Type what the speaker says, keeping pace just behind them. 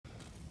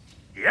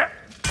Yep.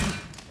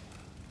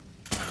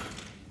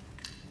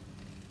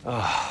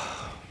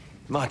 Oh,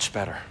 much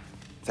better.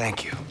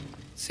 Thank you.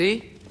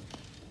 See?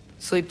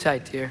 Sleep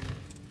tight, Tyr.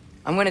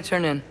 I'm gonna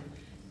turn in.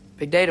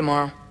 Big day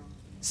tomorrow.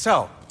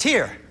 So,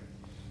 Tyr.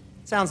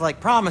 Sounds like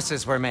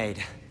promises were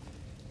made.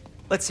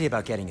 Let's see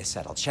about getting you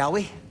settled, shall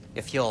we?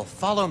 If you'll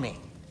follow me.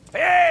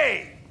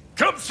 Hey!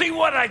 Come see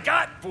what I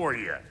got for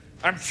you.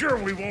 I'm sure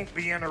we won't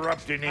be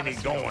interrupting any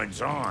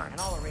goings-on. And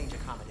I'll arrange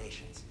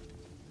accommodations.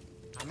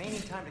 I may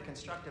need time to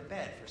construct a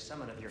bed for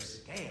someone of your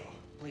scale.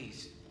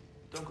 Please,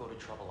 don't go to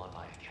trouble on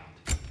my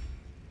account.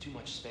 Too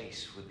much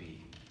space would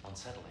be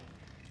unsettling.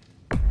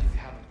 Do you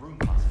have a broom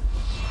closet?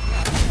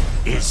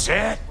 Is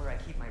that? Where I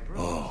keep my broom.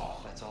 Oh.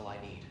 That's all I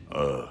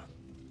need.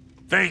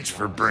 Thanks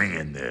for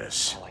bringing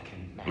this. All I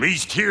can At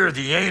least here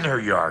the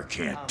Einherjar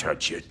can't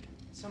touch it.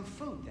 Some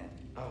food, then.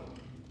 Oh,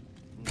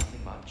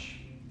 nothing much.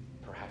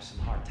 Perhaps some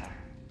hardtack.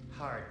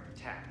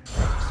 Hardtack.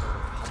 Sort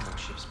of humble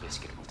ship's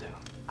biscuit will do.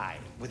 Aye.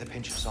 With a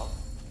pinch of salt.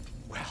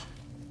 Well,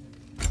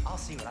 I'll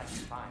see what I can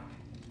find.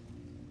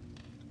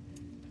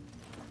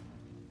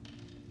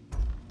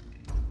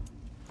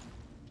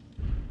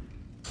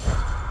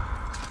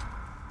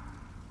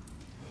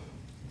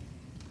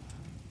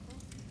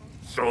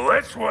 So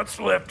that's what's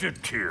left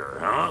of Tyr,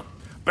 huh?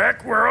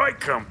 Back where I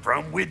come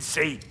from, we'd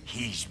say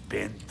he's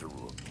been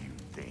through a few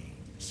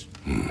things.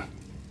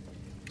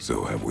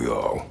 So have we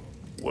all.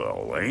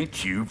 Well,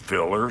 ain't you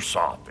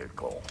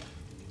philosophical?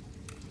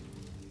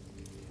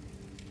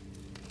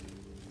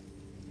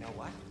 You know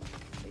what?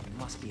 It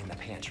must be in the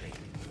pantry.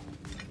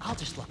 I'll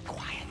just look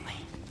quietly.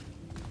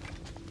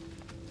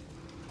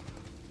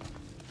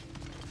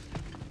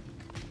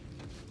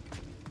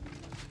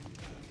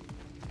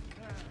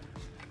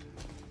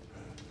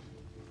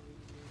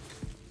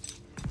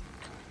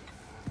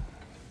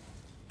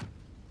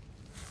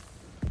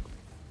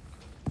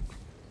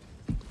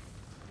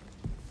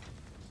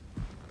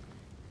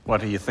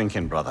 What are you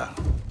thinking, brother?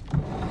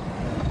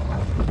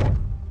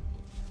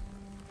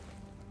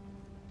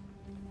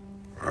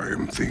 I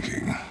am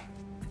thinking.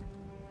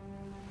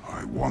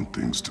 I want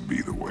things to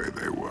be the way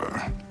they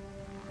were.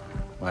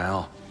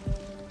 Well,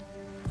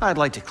 I'd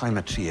like to climb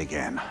a tree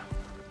again.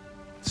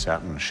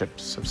 Certain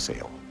ships have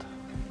sailed.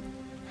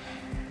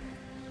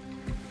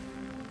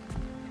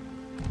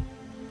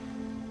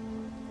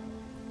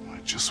 I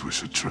just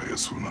wish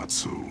Atreus were not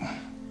so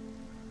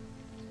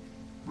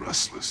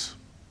restless.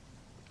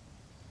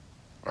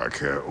 I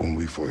care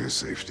only for his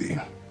safety.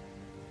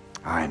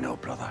 I know,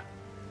 brother.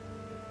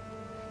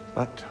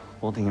 But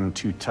holding him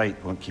too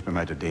tight won't keep him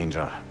out of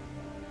danger.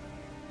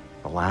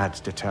 The lad's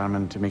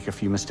determined to make a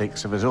few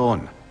mistakes of his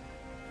own.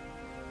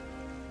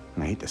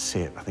 And I hate to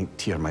say it, I think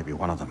Tyr might be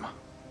one of them.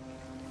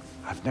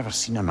 I've never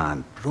seen a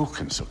man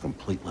broken so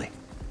completely.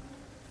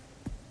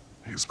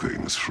 His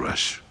pain is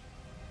fresh.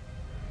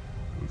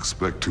 You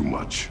expect too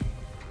much.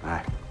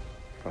 Aye,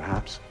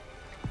 perhaps.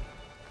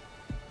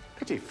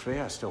 Pity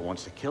Freya still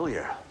wants to kill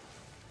you.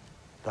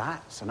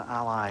 That's an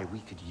ally we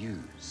could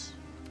use.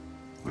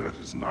 That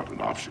is not an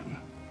option.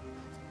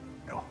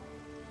 No,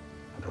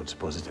 I don't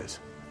suppose it is.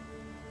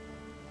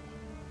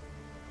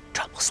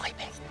 Trouble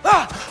sleeping.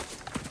 Ah!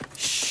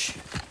 Shh!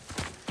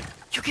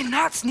 You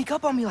cannot sneak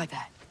up on me like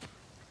that.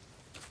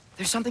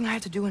 There's something I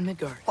have to do in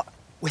Midgard. What?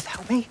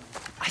 Without me?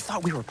 I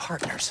thought we were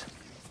partners.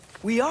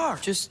 We are,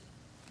 just...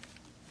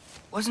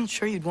 wasn't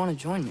sure you'd want to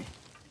join me.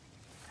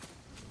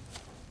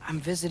 I'm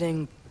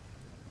visiting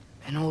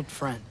an old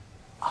friend.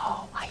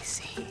 Oh, I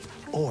see.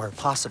 Or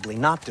possibly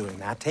not doing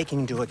that, taking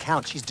into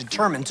account she's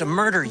determined to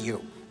murder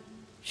you.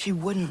 She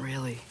wouldn't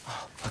really.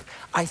 Oh, look,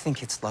 I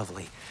think it's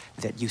lovely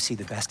that you see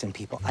the best in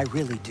people. I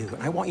really do.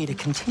 And I want you to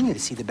continue to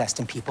see the best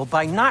in people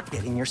by not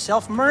getting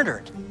yourself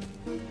murdered.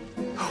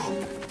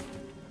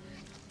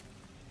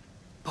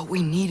 But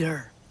we need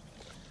her.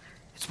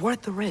 It's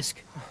worth the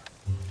risk.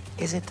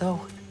 Is it,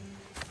 though?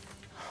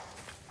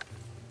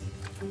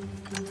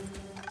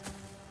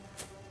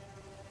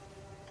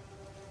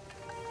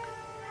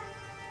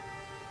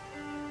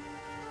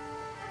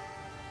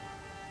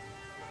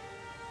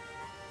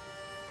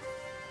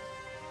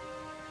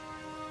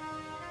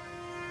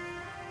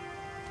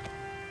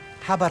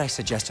 How about I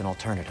suggest an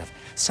alternative?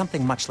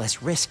 Something much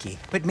less risky,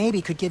 but maybe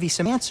could give you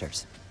some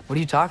answers. What are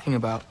you talking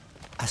about?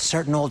 A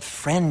certain old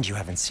friend you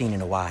haven't seen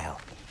in a while.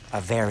 A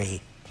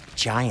very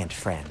giant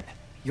friend.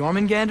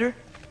 Jormungandr?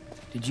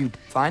 Did you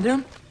find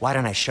him? Why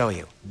don't I show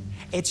you?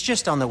 It's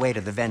just on the way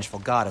to the vengeful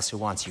goddess who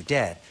wants you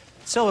dead,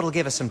 so it'll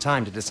give us some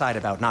time to decide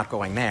about not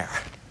going there.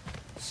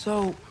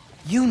 So,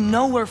 you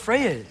know where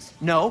Freya is?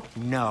 No.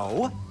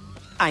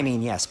 I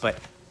mean, yes, but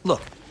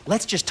look,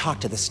 let's just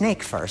talk to the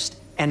snake first,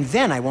 and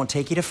then I won't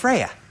take you to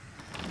Freya.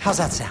 How's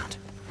that sound?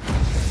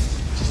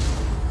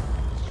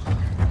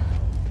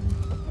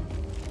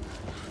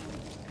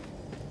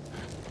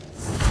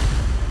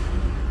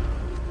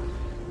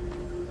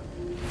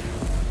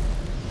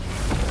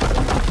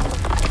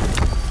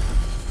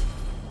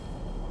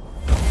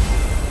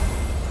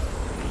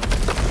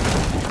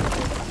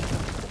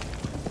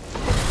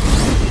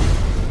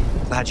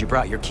 Glad you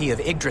brought your key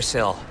of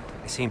Yggdrasil.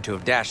 I seem to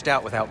have dashed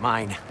out without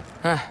mine.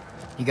 Huh.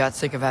 You got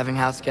sick of having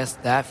house guests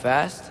that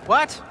fast?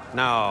 What?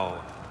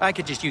 No. I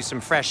could just use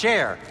some fresh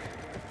air,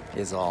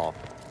 is all.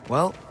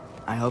 Well,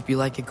 I hope you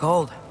like it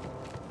cold.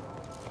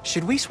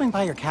 Should we swing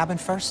by your cabin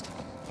first?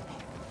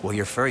 Will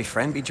your furry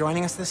friend be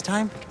joining us this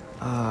time?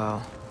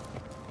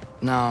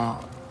 No,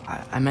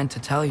 I meant to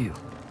tell you.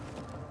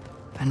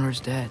 Fenrir's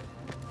dead.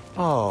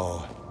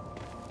 Oh.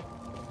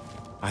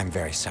 I'm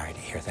very sorry to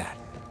hear that.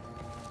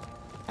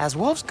 As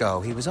wolves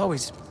go, he was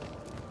always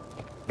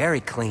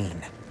very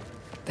clean.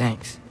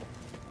 Thanks.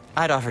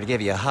 I'd offer to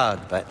give you a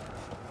hug, but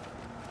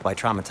why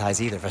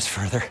traumatize either of us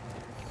further?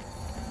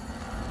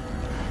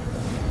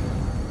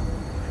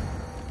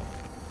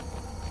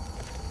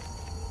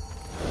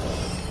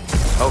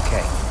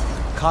 Okay.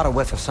 Caught a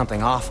whiff of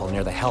something awful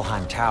near the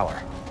Helheim Tower.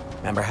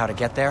 Remember how to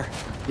get there?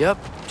 Yep,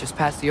 just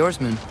past the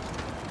oarsman.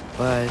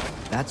 But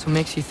that's what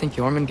makes you think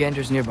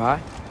Jormungandr's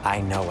nearby?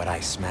 I know what I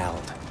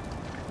smelled.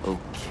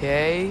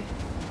 Okay.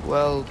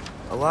 Well,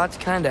 a lot's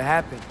kinda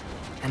happened,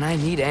 and I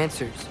need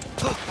answers.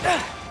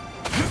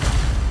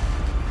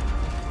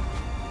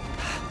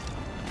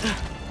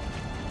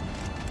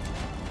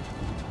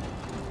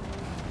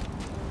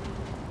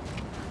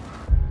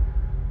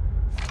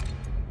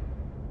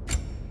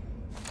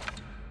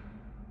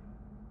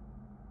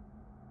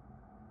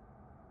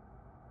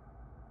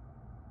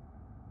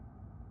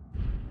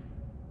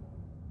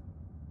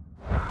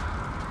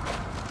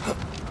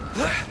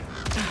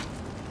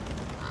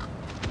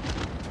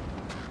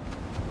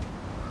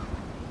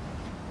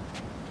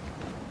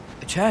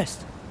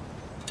 Chest.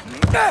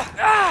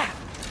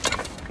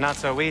 Not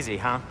so easy,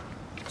 huh?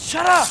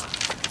 Shut up!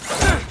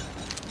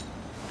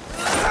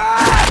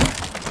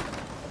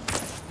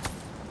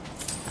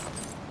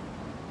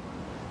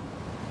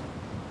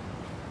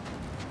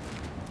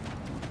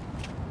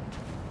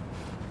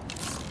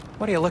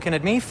 What are you looking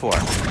at me for?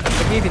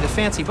 I gave you the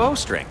fancy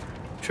bowstring.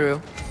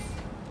 True.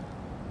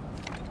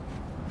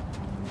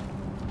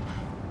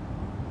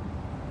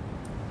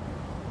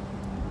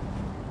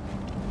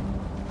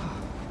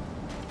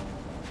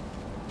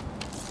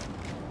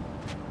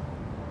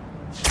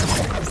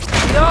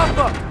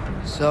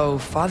 So,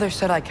 Father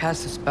said I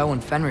cast a spell when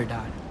Fenrir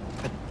died,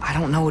 but I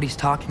don't know what he's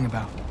talking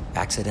about.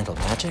 Accidental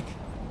magic?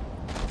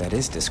 That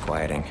is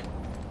disquieting.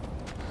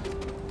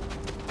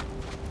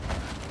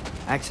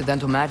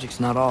 Accidental magic's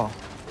not all.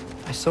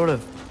 I sort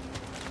of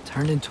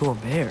turned into a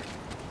bear.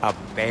 A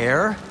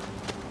bear?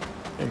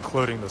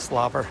 Including the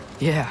slobber.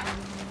 Yeah,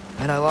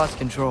 and I lost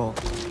control.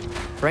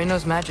 Frey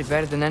knows magic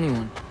better than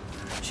anyone.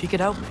 She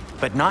could help me.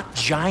 But not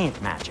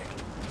giant magic.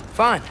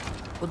 Fine.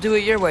 We'll do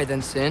it your way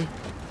then, Sin.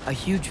 A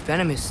huge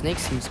venomous snake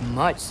seems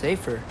much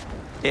safer.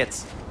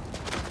 It's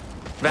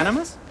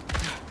venomous?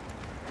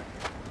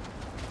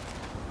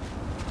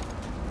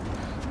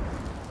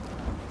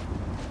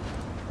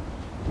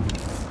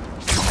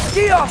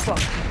 Get off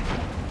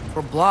of!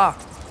 We're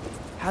blocked.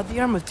 How'd the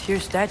Arm of Tyr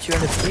statue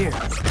end up here?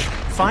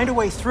 Find a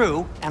way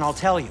through, and I'll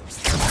tell you.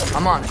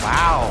 I'm on it.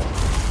 Wow.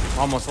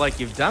 Almost like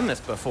you've done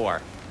this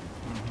before.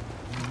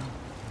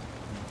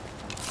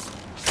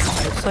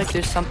 Looks like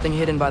there's something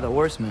hidden by the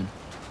horsemen.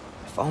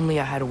 If only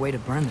I had a way to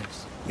burn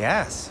this.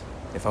 Yes.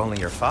 If only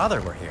your father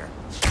were here.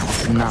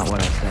 Not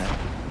what I said.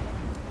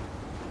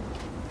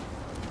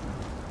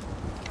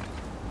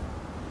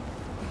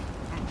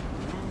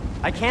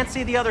 I can't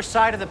see the other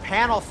side of the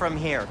panel from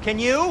here. Can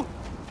you?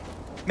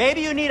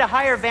 Maybe you need a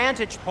higher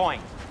vantage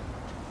point.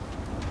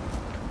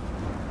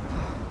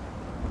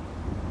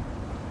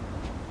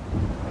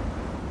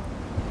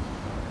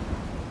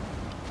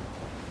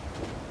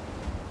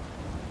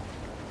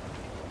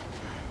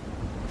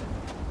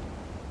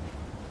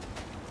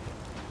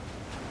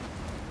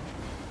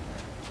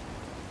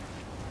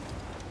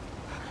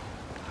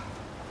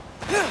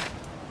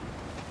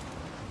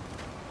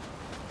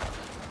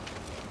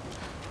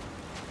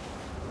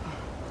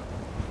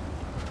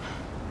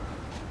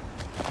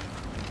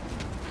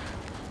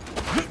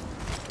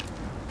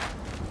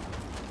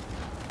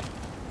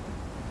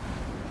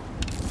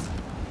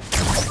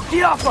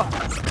 Diafa!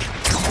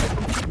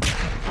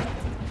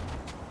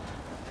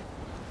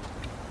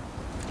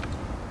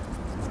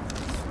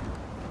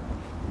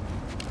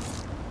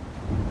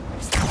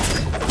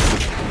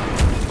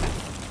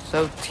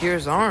 So,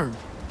 Tyr's arm.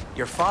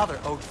 Your father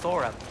owed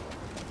Thor a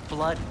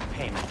blood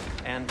payment,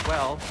 and,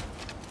 well,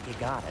 he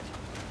got it.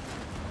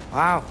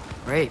 Wow,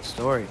 great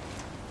story.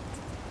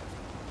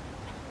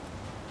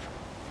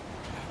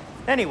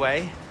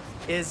 Anyway,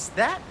 is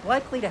that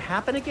likely to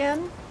happen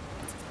again?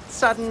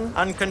 Sudden,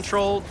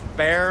 uncontrolled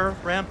bear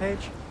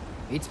rampage?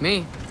 Beats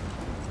me.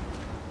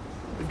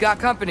 We've got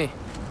company.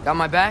 Got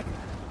my back?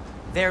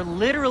 They're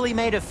literally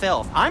made of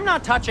filth. I'm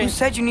not touching... Who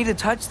said you need to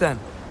touch them?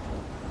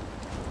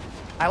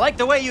 I like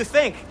the way you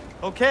think.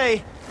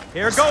 Okay,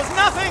 here goes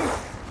nothing!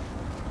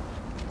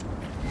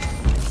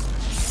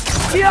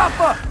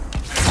 Diafa!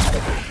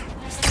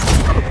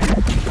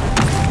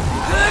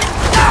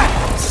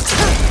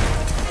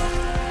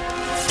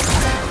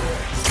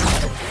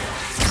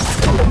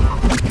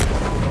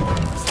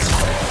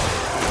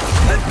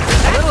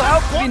 A little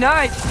help would be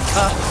nice.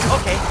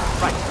 Okay,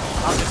 right.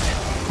 I'll just...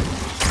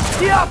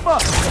 Diafa!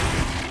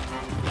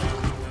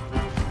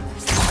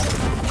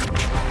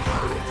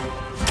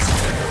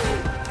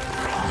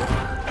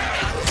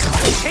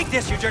 Take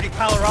this, you dirty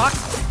pile of rocks!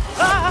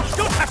 Ah!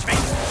 Don't touch me!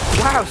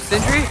 Wow,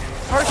 Sindri,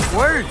 harsh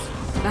words.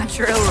 Not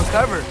sure he'll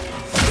recover.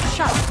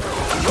 Shut up!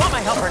 You want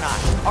my help or not?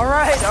 All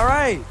right, all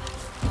right.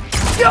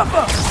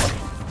 Yuppa!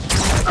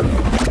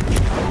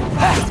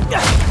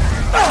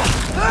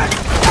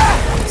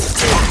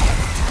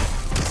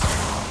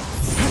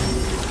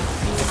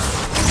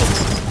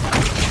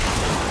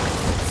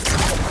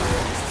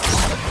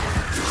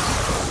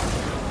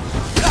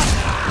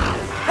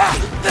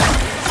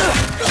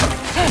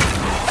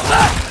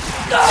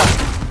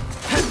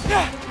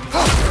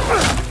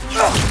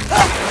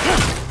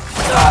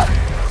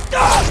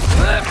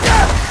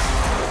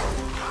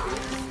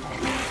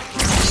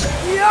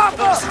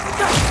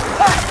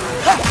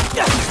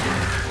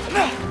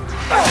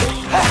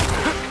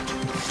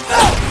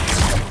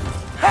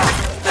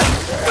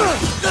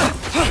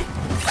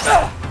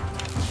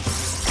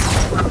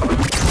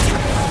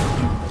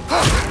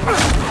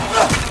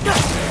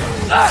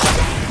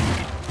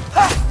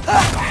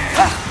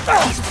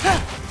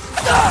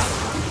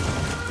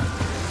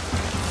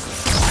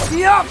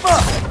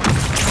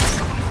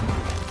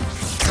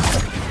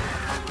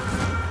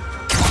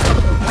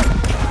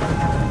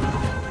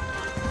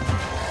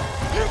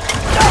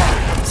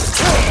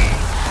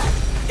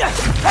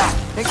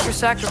 Thanks for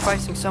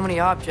sacrificing so many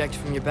objects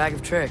from your bag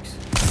of tricks.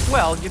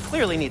 Well, you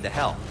clearly need the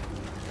help.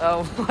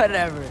 Oh,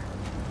 whatever.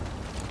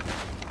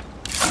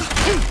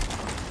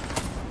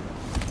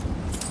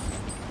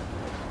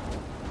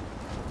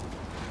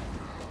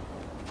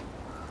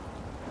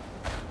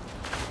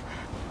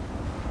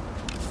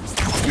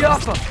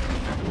 Yaffa!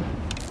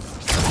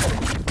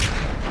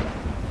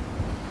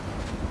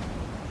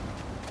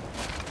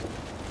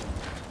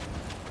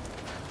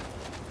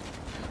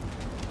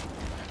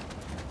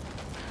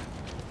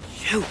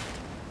 Shoot!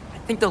 I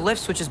think the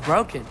lift switch is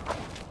broken.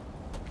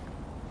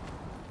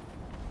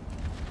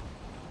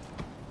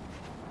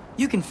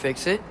 You can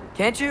fix it,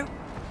 can't you?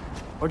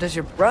 Or does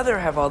your brother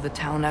have all the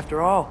talent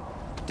after all?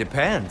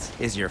 Depends.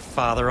 Is your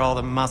father all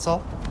the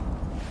muscle?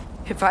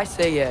 If I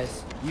say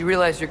yes, you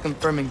realize you're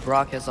confirming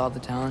Brock has all the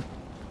talent?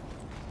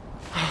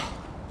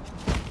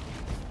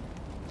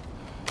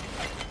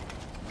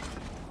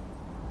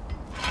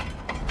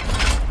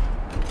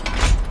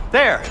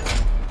 There!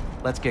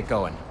 Let's get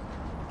going.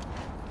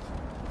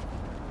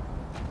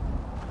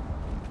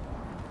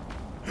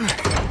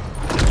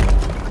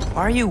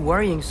 Why are you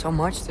worrying so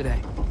much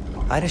today?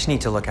 I just need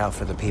to look out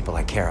for the people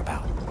I care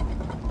about.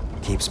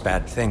 Keeps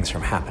bad things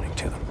from happening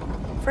to them.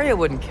 Freya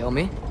wouldn't kill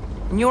me.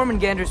 And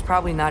Jormungandr's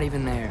probably not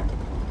even there.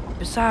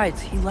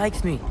 Besides, he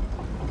likes me.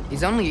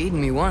 He's only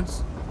eaten me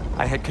once.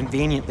 I had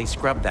conveniently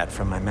scrubbed that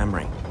from my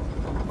memory.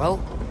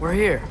 Well, we're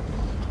here.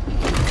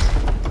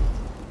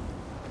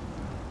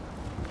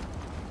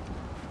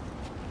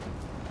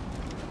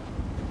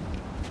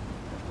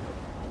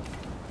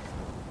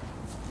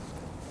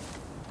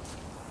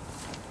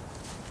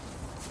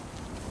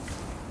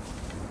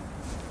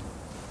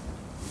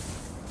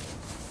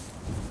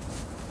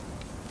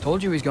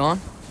 Told you he's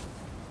gone.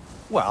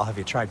 Well, have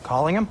you tried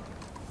calling him?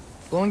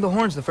 Blowing the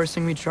horn's the first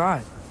thing we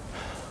tried.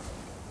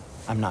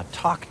 I'm not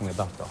talking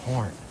about the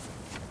horn.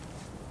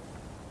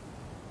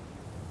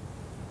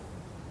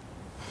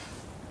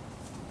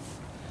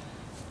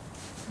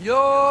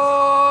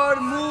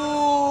 Yormuteyum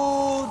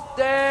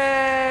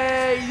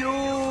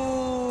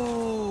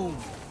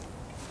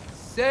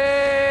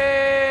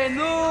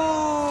Senu.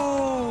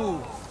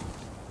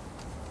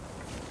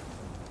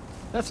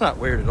 That's not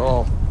weird at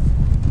all.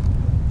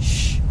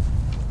 Shh.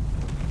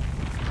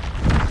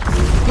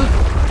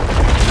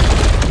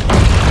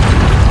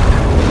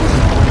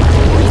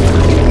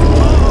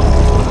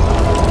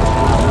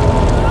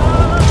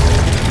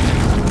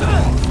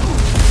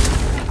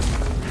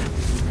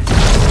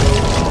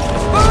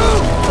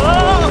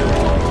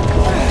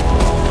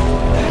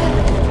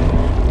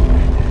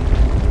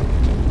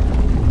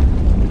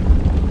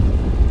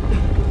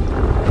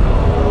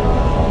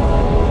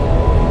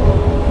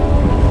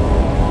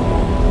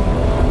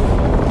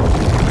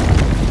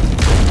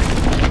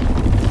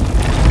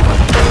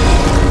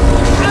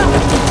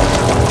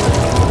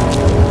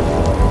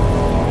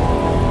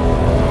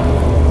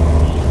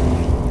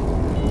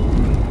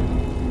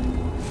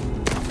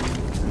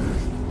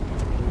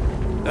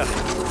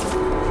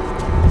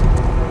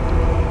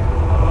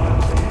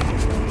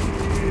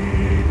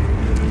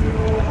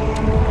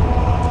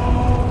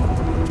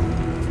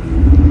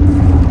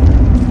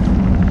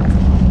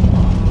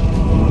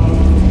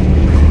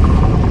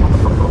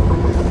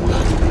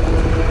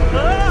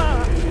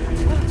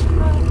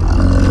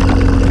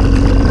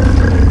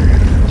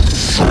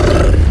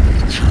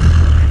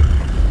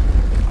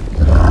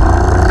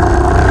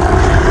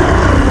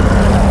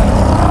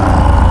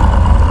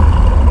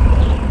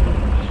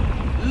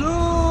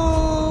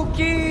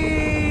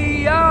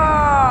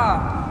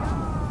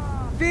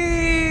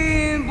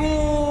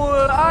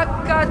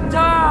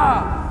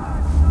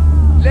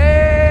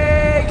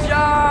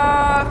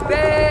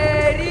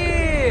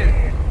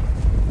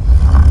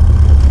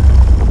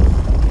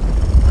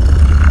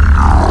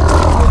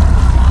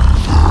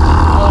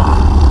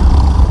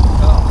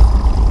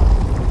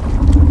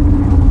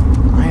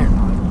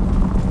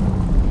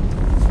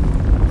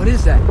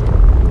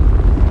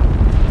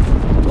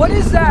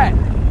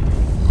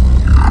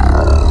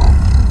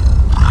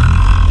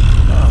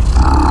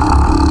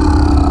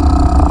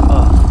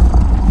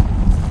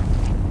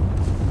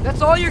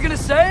 That's all you're gonna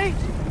say?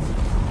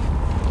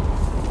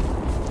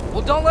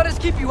 Well, don't let us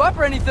keep you up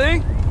or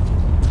anything.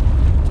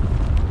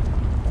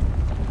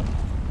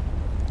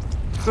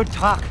 Good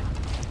talk.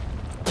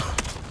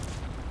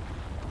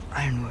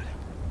 Ironwood.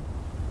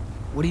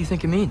 What do you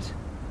think it means?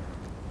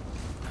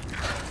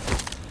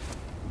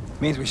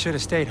 Means we should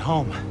have stayed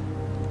home.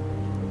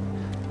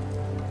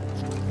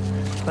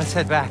 Let's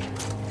head back.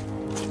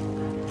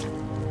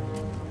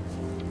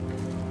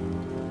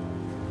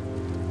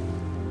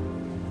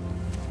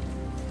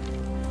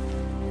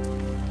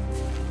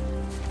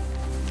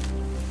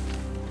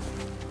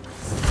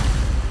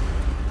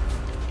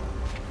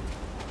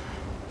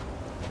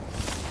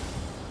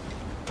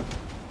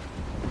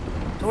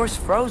 Door's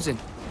frozen.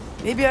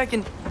 Maybe I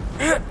can...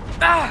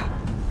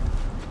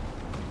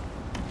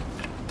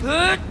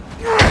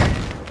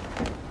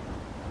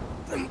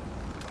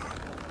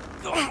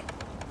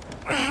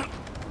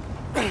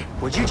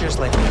 Would you just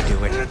let me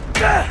do it?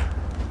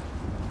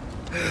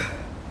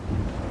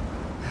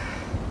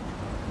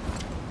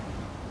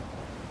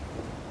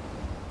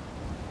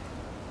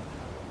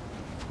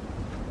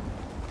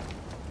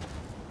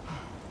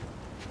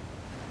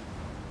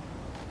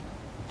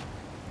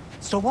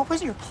 So what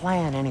was your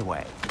plan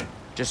anyway?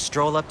 Just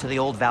stroll up to the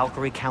old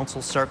Valkyrie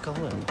Council Circle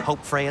and hope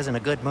Freya's in a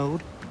good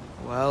mood?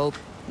 Well,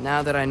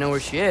 now that I know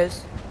where she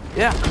is,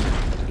 yeah,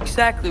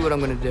 exactly what I'm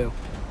gonna do.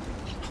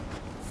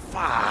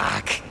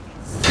 Fuck.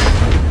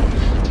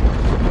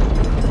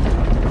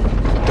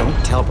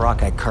 Don't tell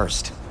Brock I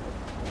cursed.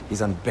 He's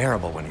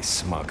unbearable when he's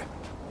smug.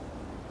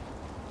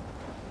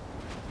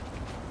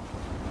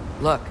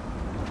 Look,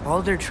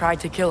 Baldur tried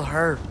to kill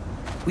her.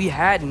 We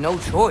had no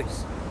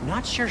choice.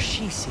 Not sure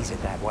she sees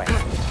it that way.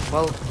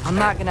 Well, I'm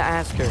not gonna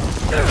ask her.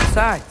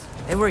 Besides,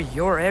 they were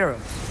your arrows.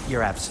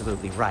 You're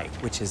absolutely right,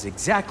 which is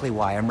exactly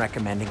why I'm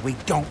recommending we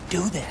don't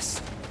do this.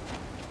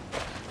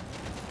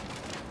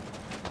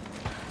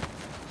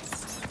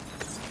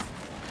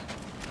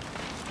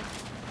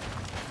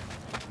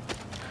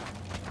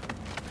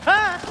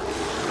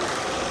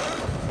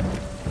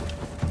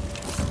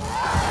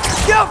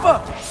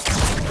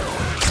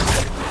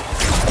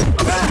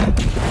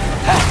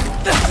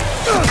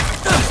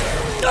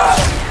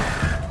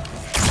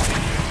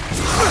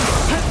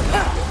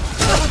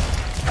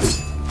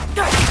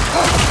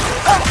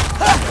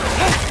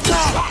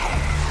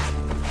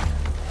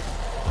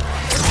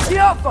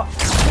 Alpha!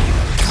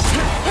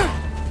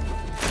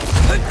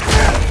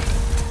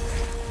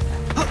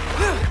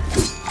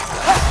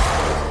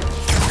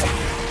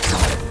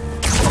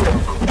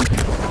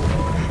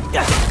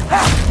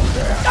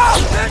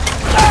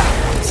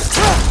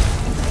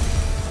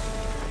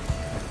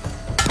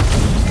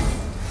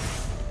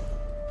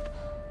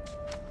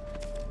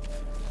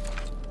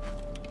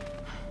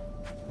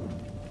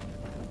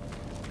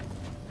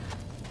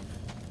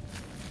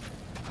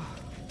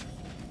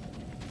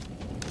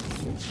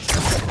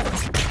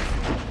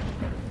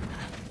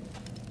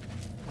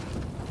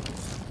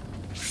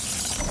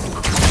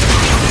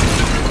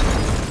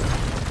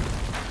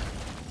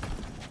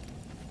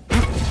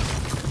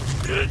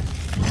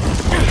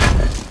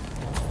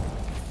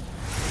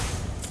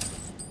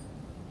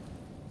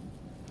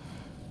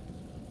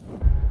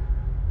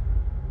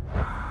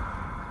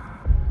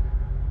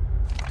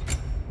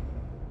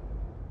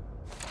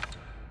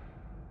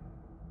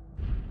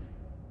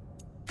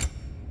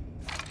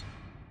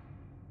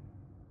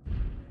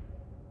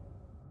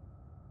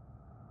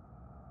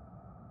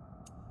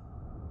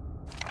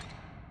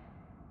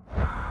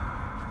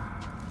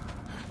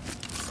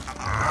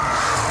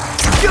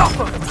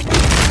 Alpha!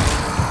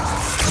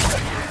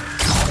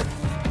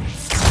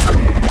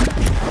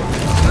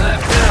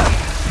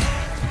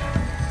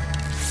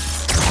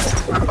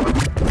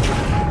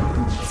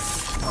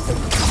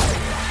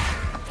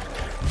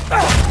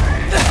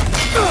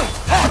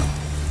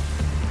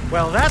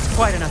 Well, that's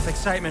quite enough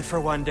excitement for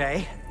one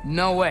day.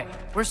 No way.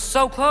 We're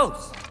so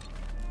close.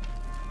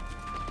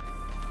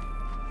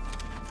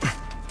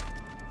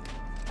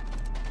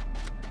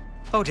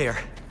 Oh dear.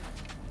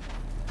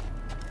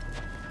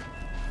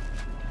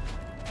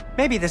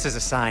 Maybe this is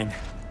a sign.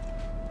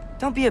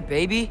 Don't be a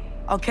baby.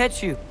 I'll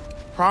catch you.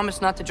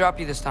 Promise not to drop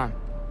you this time.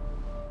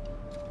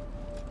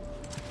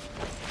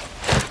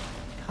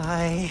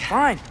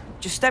 Fine.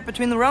 Just step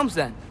between the realms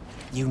then.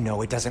 You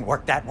know it doesn't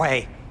work that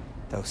way.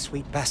 Though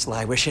sweet Bessel,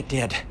 I wish it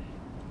did.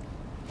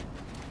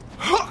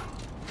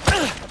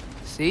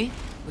 See?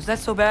 Was that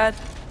so bad?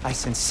 I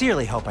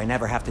sincerely hope I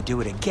never have to do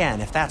it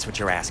again, if that's what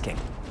you're asking.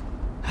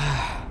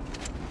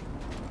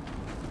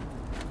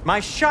 My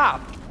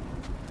shop!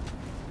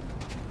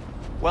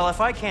 Well,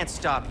 if I can't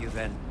stop you,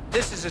 then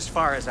this is as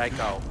far as I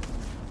go.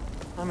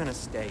 I'm gonna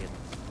stay and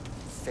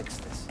fix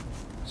this.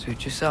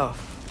 Suit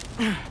yourself.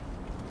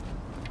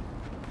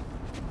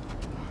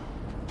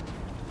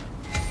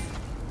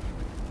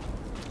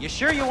 You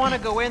sure you want to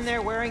go in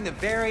there wearing the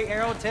very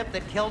arrow tip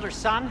that killed her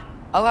son?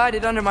 I'll hide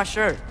it under my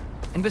shirt.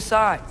 And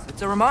besides,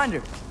 it's a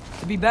reminder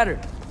to be better.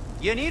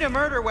 You need a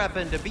murder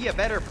weapon to be a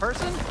better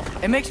person?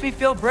 It makes me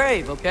feel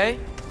brave, okay?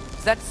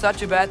 Is that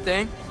such a bad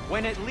thing?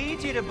 When it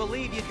leads you to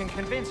believe you can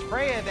convince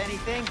Freya of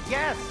anything,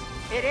 yes.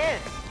 It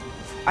is.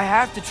 I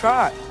have to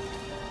try.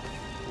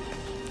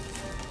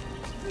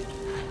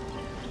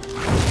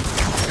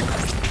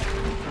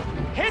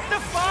 Hit the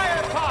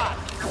fire pot!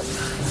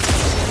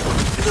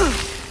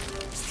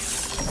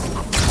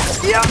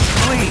 Yeah,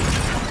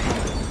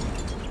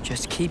 please.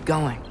 Just keep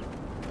going.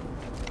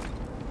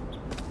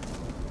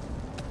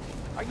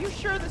 Are you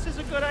sure this is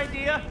a good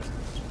idea?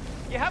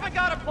 You haven't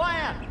got a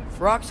plan.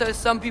 Brock says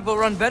some people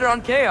run better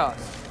on chaos.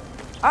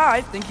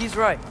 I think he's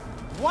right.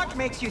 What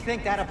makes you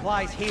think that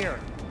applies here?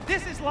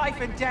 This is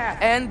life and death.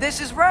 And this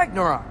is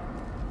Ragnarok.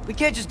 We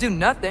can't just do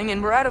nothing,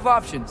 and we're out of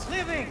options.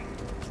 Living!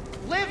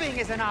 Living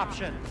is an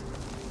option.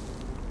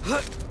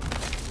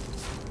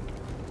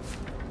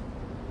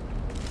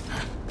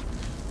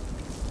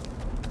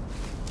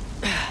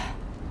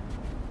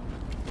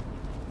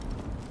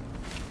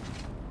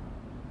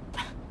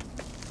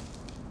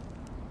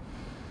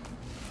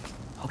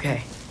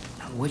 Okay,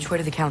 now which way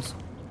to the council?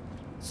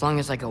 As long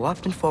as I go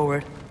up and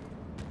forward,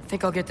 I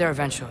think I'll get there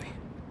eventually.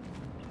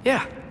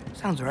 Yeah,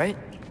 sounds right.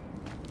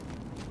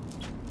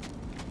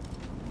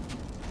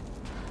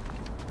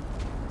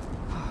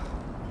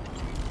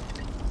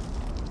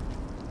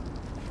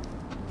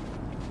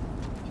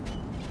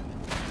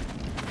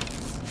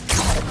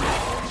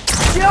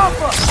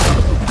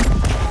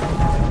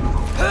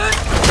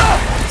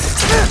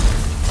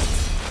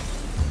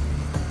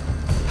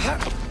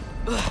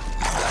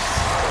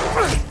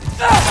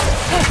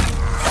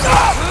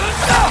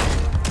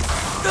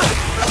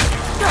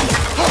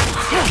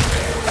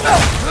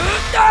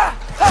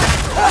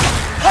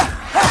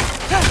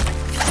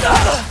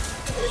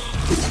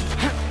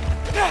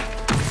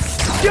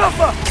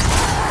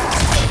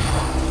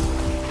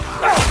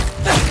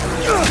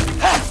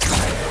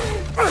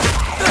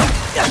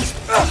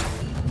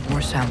 More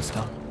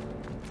soundstone.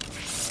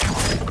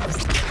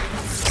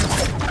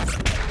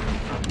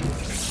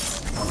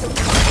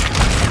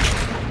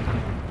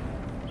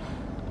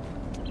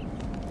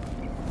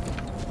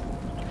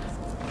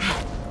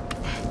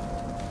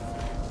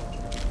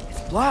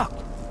 It's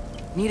blocked.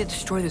 Need to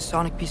destroy the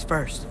sonic piece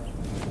first.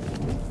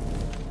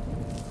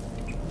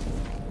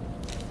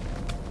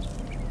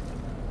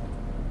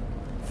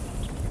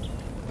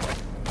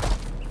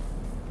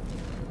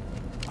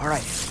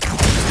 Alright,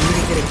 we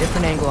need to get a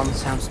different angle on the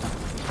soundstone.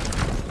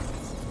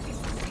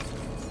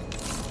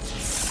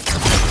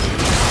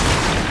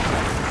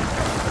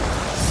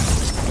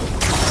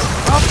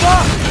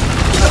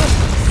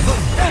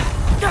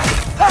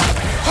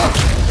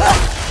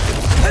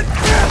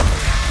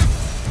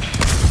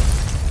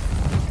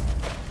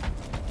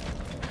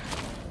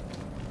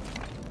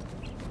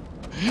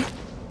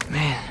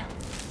 Man,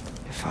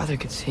 if Father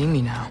could see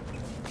me now,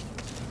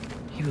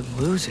 he would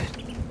lose it.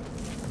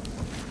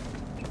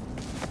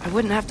 I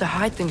wouldn't have to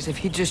hide things if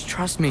he'd just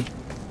trust me.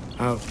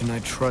 How can I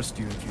trust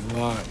you if you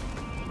lie?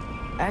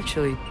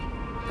 Actually,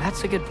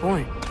 that's a good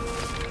point.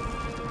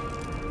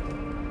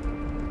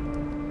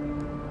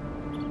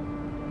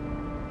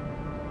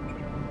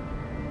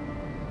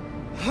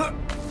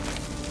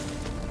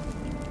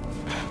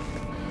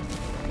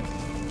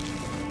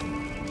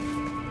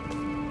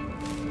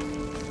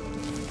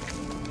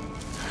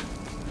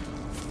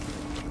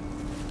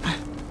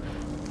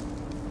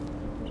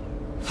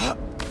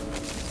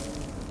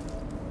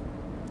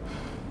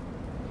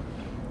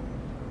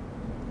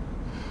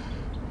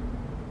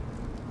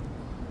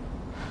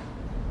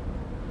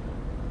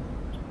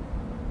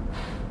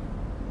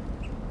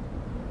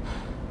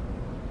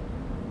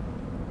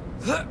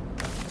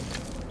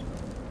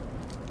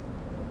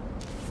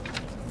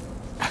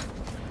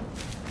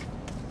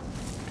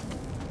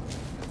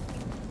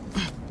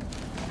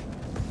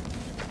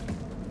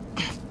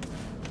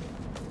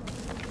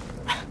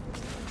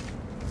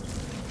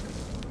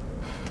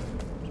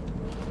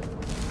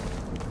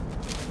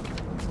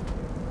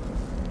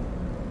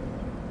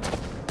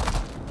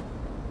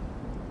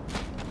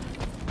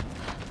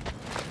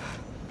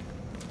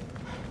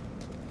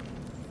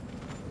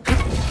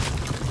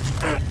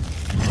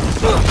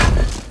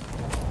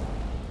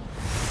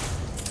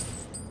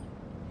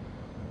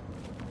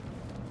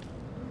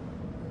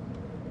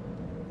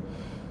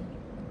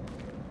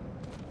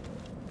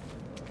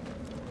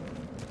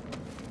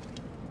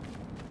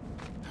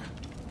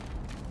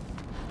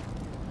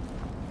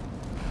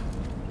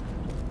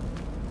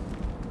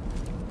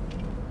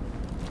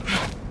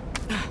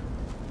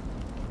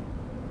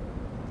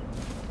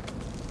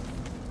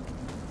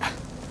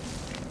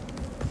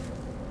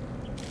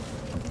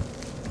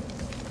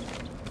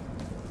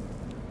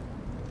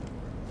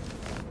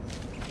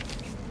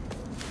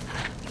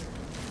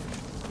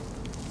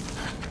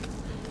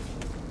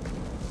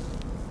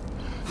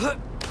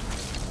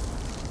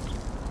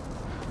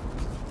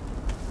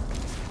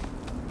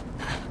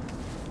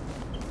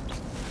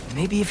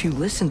 Maybe if you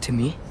listened to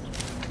me.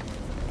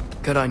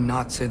 Could I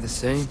not say the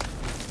same?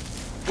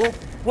 Well,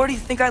 where do you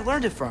think I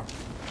learned it from?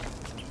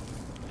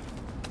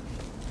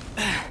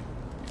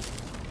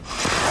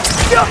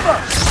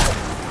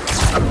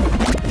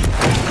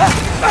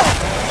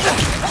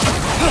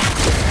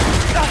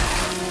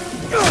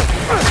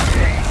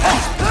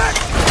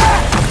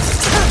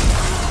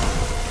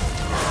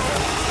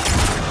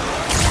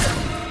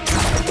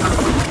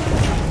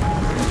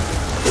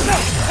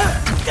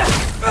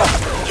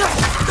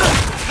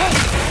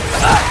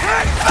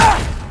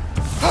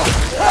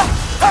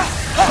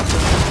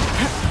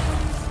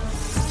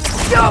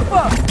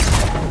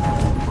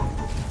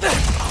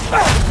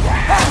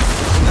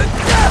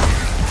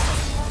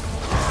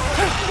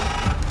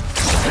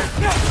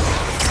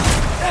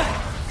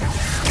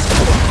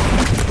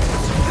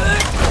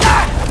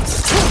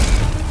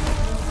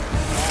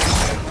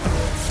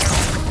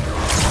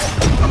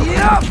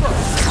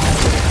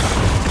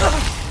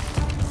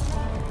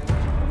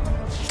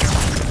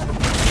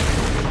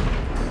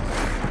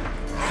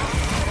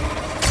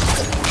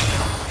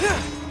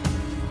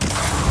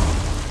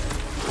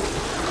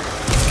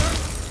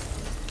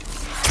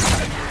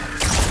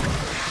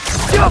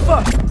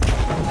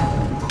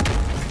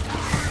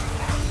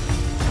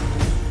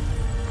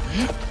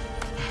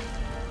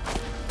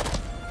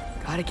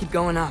 Gotta keep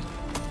going up.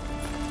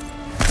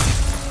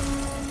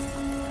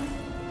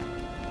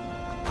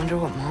 Wonder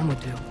what Mom would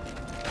do.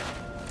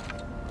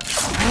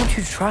 Why don't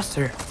you trust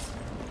her?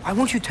 Why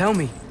won't you tell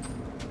me?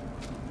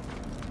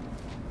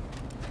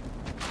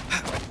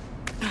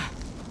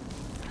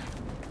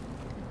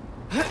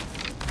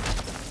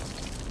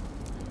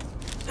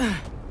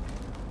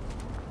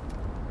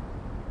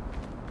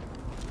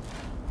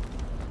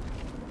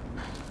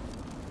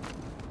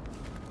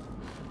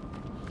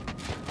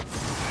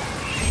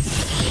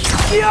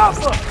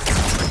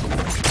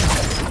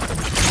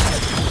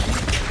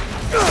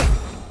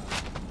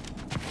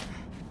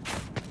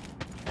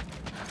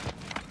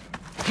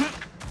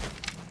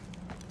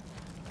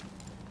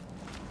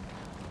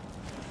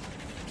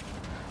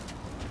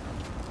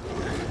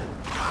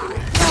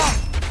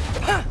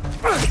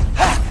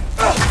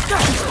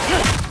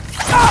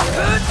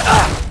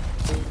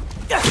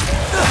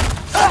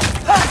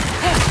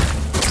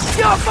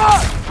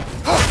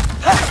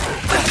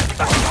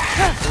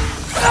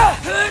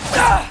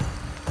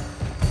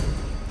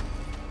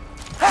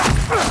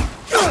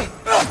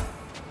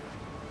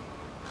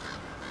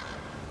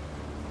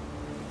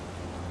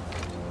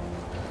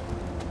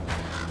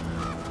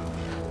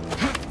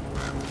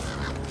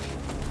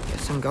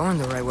 Guess I'm going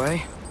the right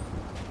way.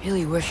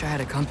 Really wish I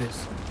had a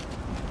compass.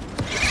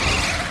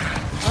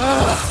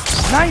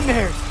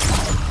 Nightmares!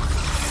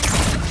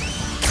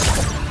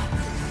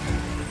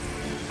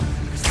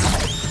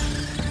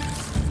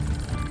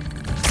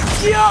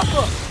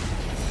 Diablo!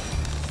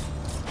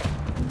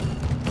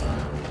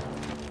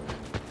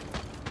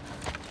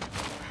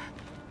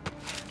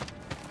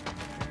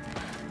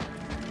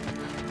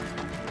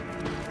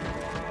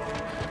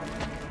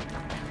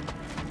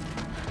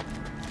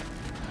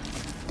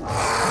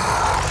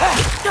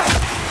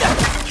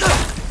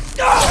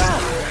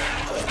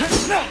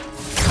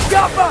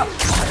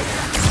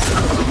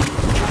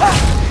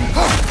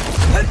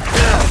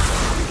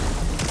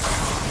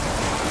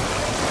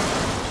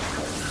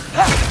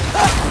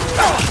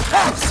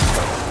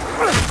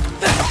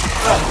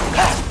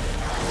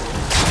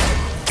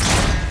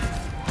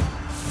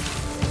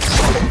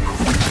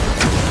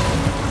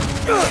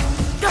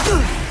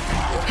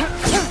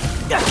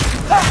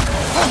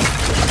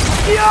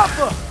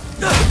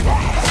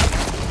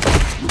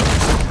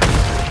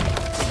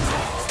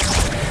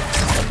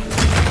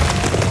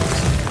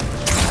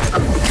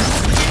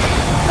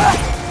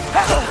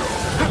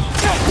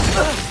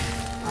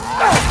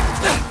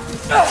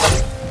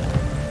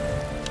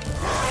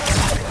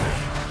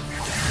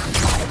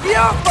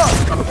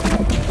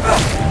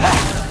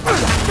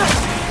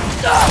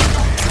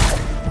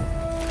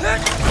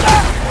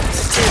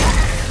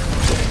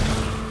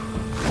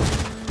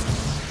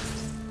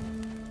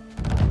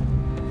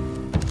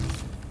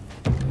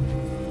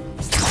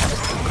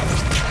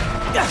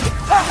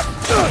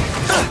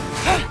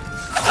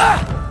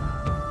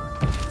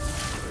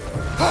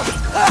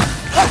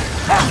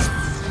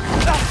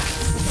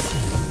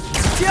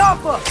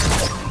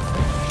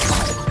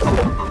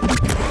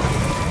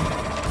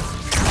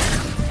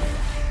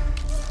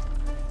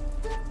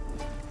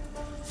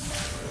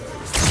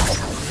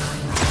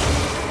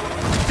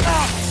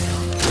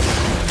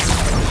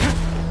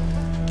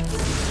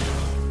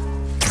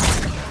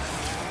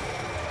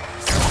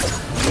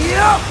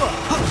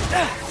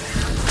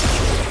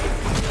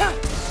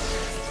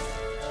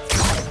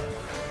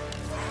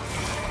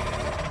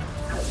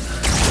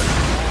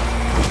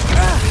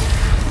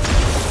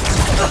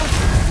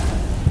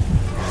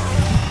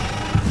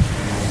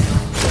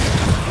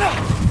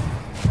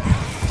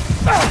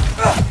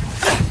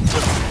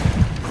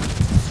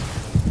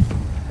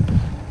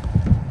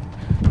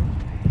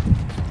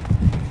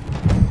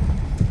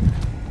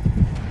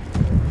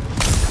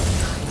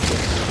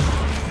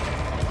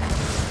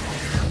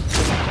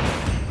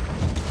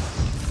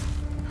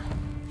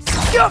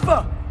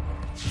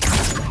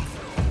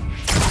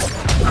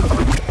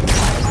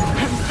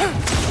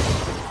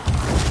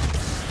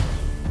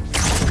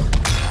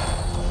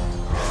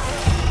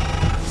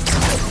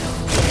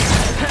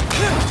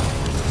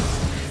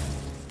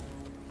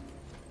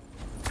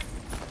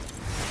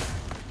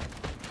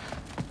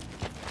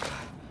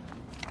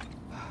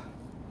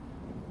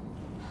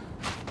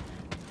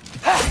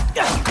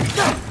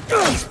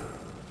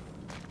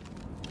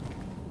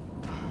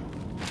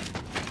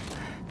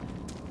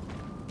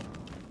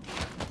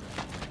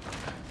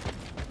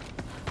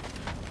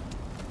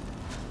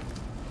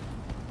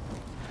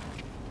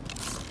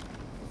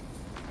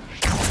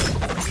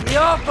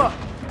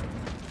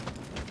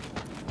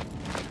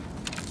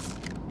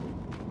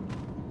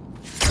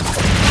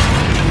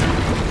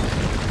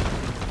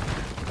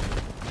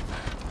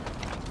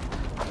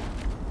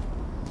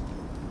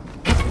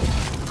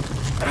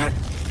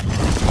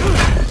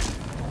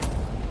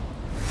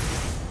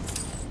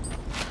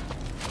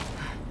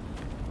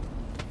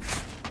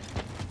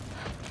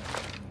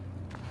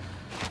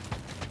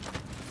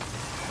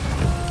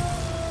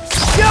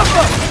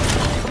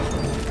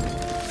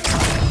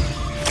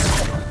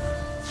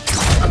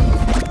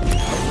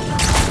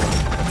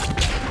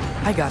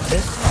 I got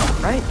this,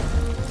 right?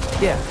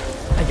 Yeah,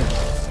 I get it.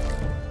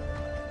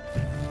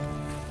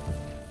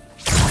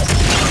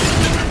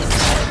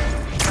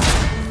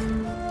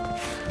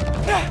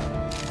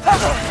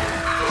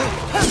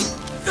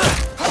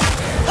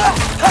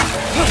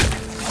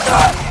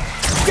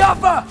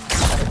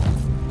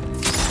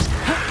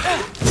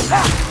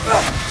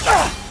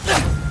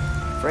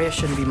 Freya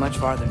shouldn't be much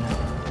farther now.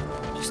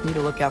 Just need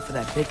to look out for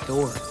that big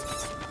door.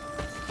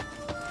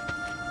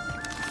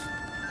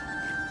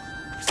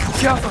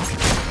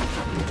 Jaffa!